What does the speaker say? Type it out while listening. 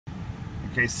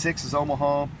Okay, 6 is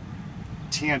Omaha.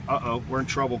 10, we're in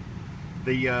trouble.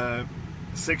 The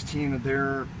 16 of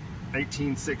there,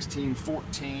 18, 16,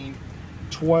 14,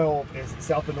 12 is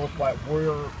south of North Platte.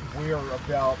 We're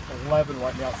about 11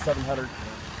 right now at 700.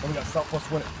 And we got southwest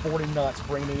wind at 40 knots,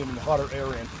 bringing it in the hotter air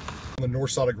in. On the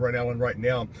north side of Grand Island right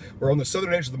now, we're on the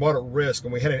southern edge of the moderate risk,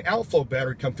 and we had an outflow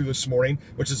battery come through this morning,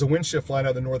 which is a wind shift line out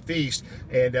of the northeast,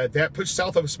 and that pushed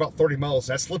south of us about 30 miles.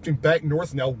 That's lifting back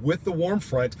north now with the warm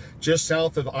front just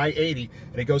south of I-80,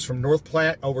 and it goes from North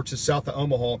Platte over to south of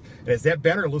Omaha. And as that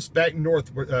battery lifts back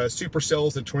north,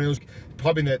 supercells and tornadoes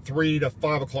probably in that 3 to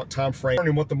 5 o'clock time frame.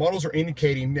 And what the models are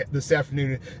indicating this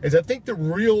afternoon is I think the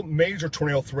real major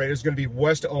tornado threat is going to be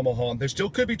west of Omaha. There still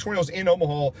could be tornadoes in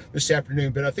Omaha this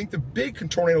afternoon, but I think the big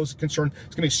tornado concern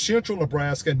is going to be central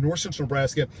Nebraska, north central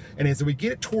Nebraska. And as we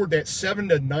get toward that 7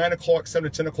 to 9 o'clock,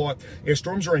 7 to 10 o'clock, as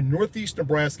storms are in northeast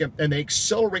Nebraska and they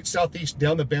accelerate southeast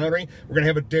down the boundary, we're going to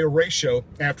have a derecho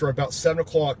after about 7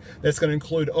 o'clock. That's going to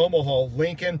include Omaha,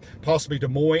 Lincoln, possibly Des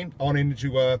Moines, on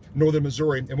into northern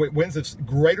Missouri. And winds that's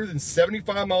greater than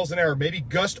 75 miles an hour, maybe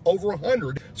gust over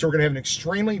 100. So we're going to have an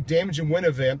extremely damaging wind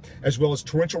event, as well as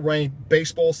torrential rain,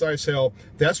 baseball-sized hail.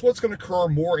 That's what's going to occur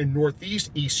more in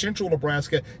northeast, east central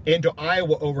Nebraska, into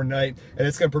Iowa overnight, and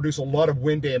it's going to produce a lot of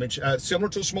wind damage, similar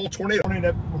to a small tornado.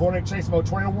 We're going into chase mode.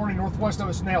 Tornado warning northwest of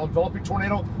us now. Developing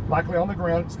tornado, likely on the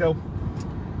ground. Let's go.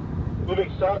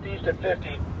 Moving southeast at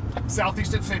 50.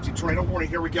 Southeast at 50. Tornado warning.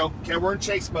 Here we go. Okay, we're in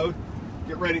chase mode.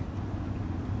 Get ready.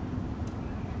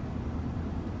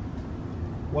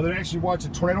 Well, they're actually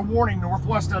watching tornado warning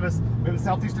northwest of us. Moving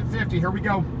southeast at 50. Here we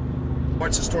go.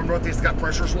 Watch the storm northeast. Got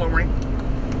pressures lowering.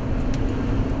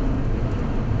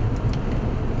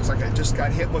 Looks like I just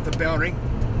got hit with the boundary.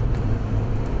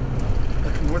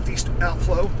 Like northeast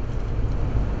outflow.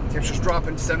 Temperature's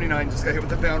dropping 79. Just got hit with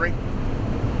the boundary.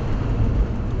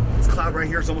 This cloud right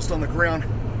here is almost on the ground.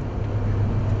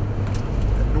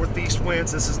 The northeast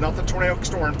winds. This is not the tornadic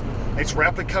storm. It's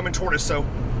rapidly coming toward us, so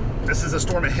this is a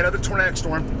storm ahead of the tornadic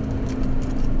storm.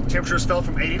 Temperatures fell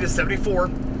from 80 to 74.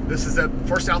 This is the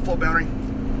first outflow boundary.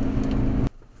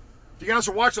 If you guys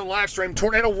are watching the live stream,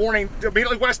 tornado warning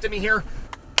immediately west of me here.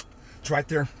 It's right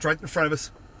there. It's right in front of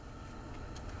us.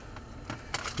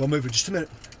 We'll move in just a minute.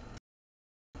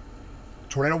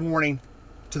 Tornado warning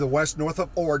to the west, north of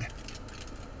Ord.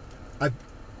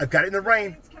 I've got it in the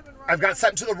rain. I've got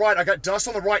something to the right. I got dust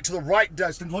on the right. To the right,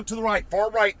 Dustin. Look to the right. Far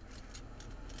right.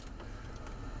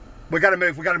 We got to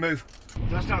move. We got to move.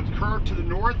 Dust out curve to the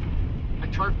north. I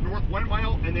turned north 1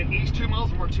 mile and then east 2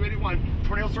 miles. We're at 281.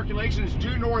 Tornado circulation is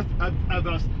due north of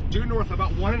us. Due north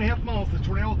about 1.5 miles. The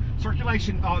tornado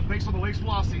circulation based on the latest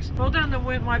velocities. Pull down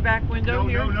my back window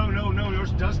here. No.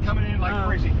 There's dust coming in like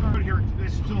crazy. Here,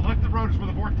 this to the left of the road is where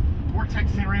the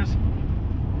vortex center is.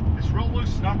 It's real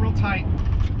loose, not real tight.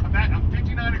 I'm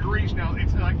 59 degrees now.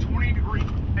 It's like 20-degree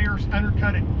air's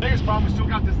undercut it. The biggest problem, we still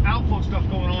got this outflow stuff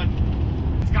going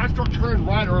on. It's got to start turning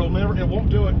right or it won't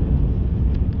do it.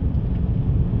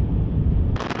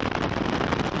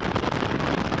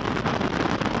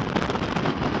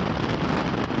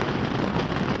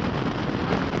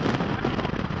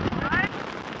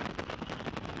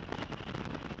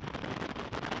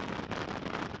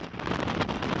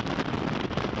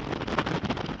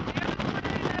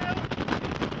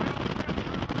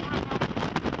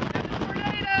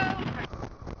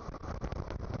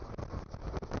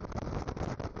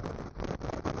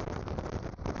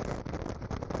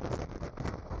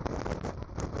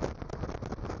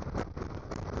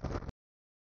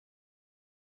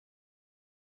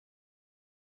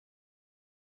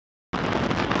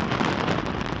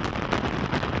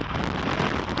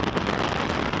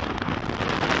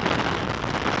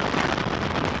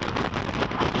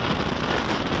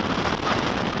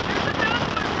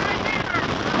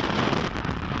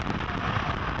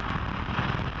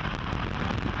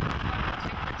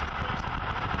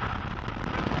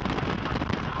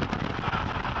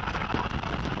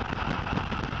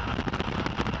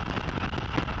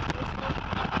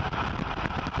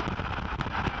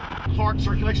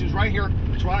 Circulation is right here.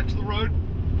 It's right to the road.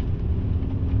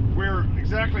 We're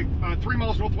exactly 3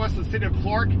 miles northwest of the city of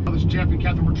Clark. This is Jeff and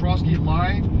Kathryn Piotrowski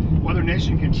live. Weather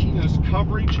Nation continuous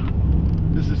coverage.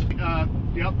 This is,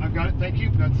 yep, I've got it. Thank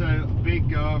you. That's a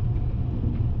big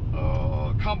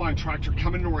combine tractor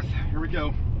coming north. Here we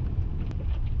go.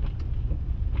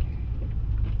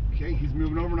 Okay, he's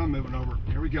moving over and I'm moving over.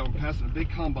 Here we go. I'm passing a big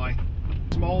combine.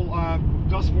 Small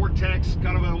dust vortex,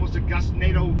 kind of almost a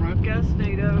gustnado.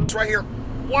 Gustnado. It's right here.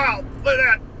 Wow, look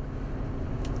at that.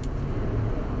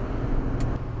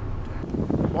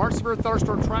 Large severe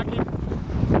thunderstorm tracking.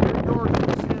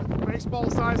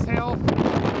 Baseball-sized hail.